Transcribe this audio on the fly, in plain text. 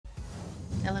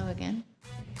Hello again.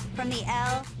 From the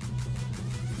L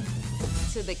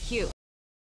to the Q.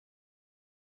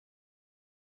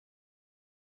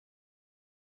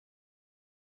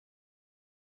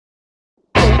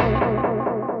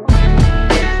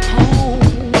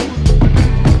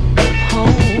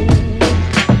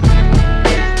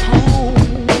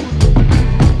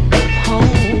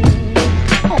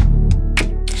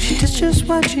 Just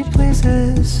what she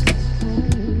pleases,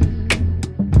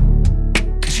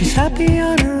 'cause she's happy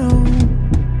on her own,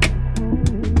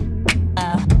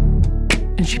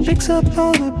 and she picks up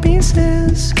all the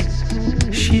pieces.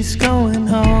 She's going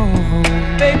home.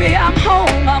 Baby, I'm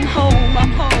home, I'm home,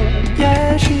 I'm home.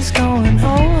 Yeah, she's going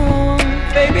home.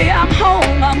 Baby, I'm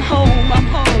home, I'm home, I'm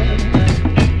home.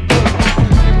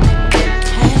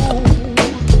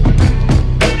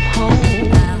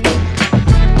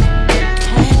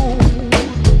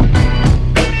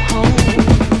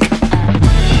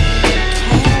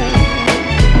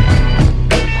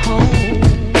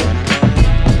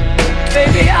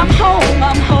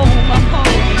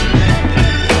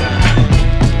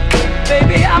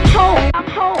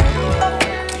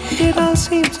 It all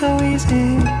seemed so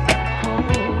easy,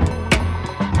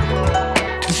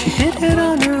 'cause she did it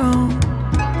on her own.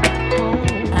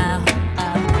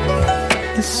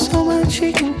 There's so much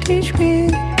she can teach me.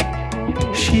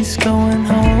 She's going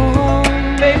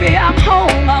home. Baby, I'm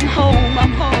home, I'm home,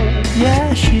 I'm home.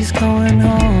 Yeah, she's going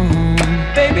home.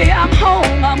 Baby, I'm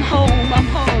home, I'm home, I'm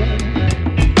home.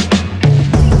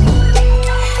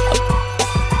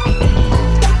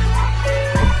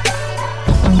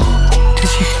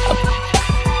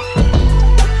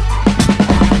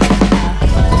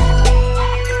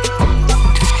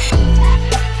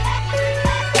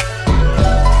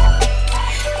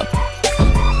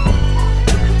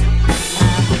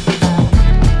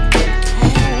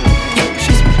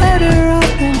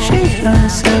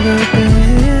 Has ever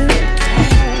been.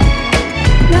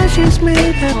 Now she's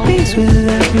made at peace with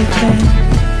everything.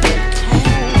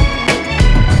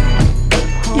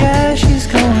 Yeah, she's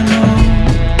going home.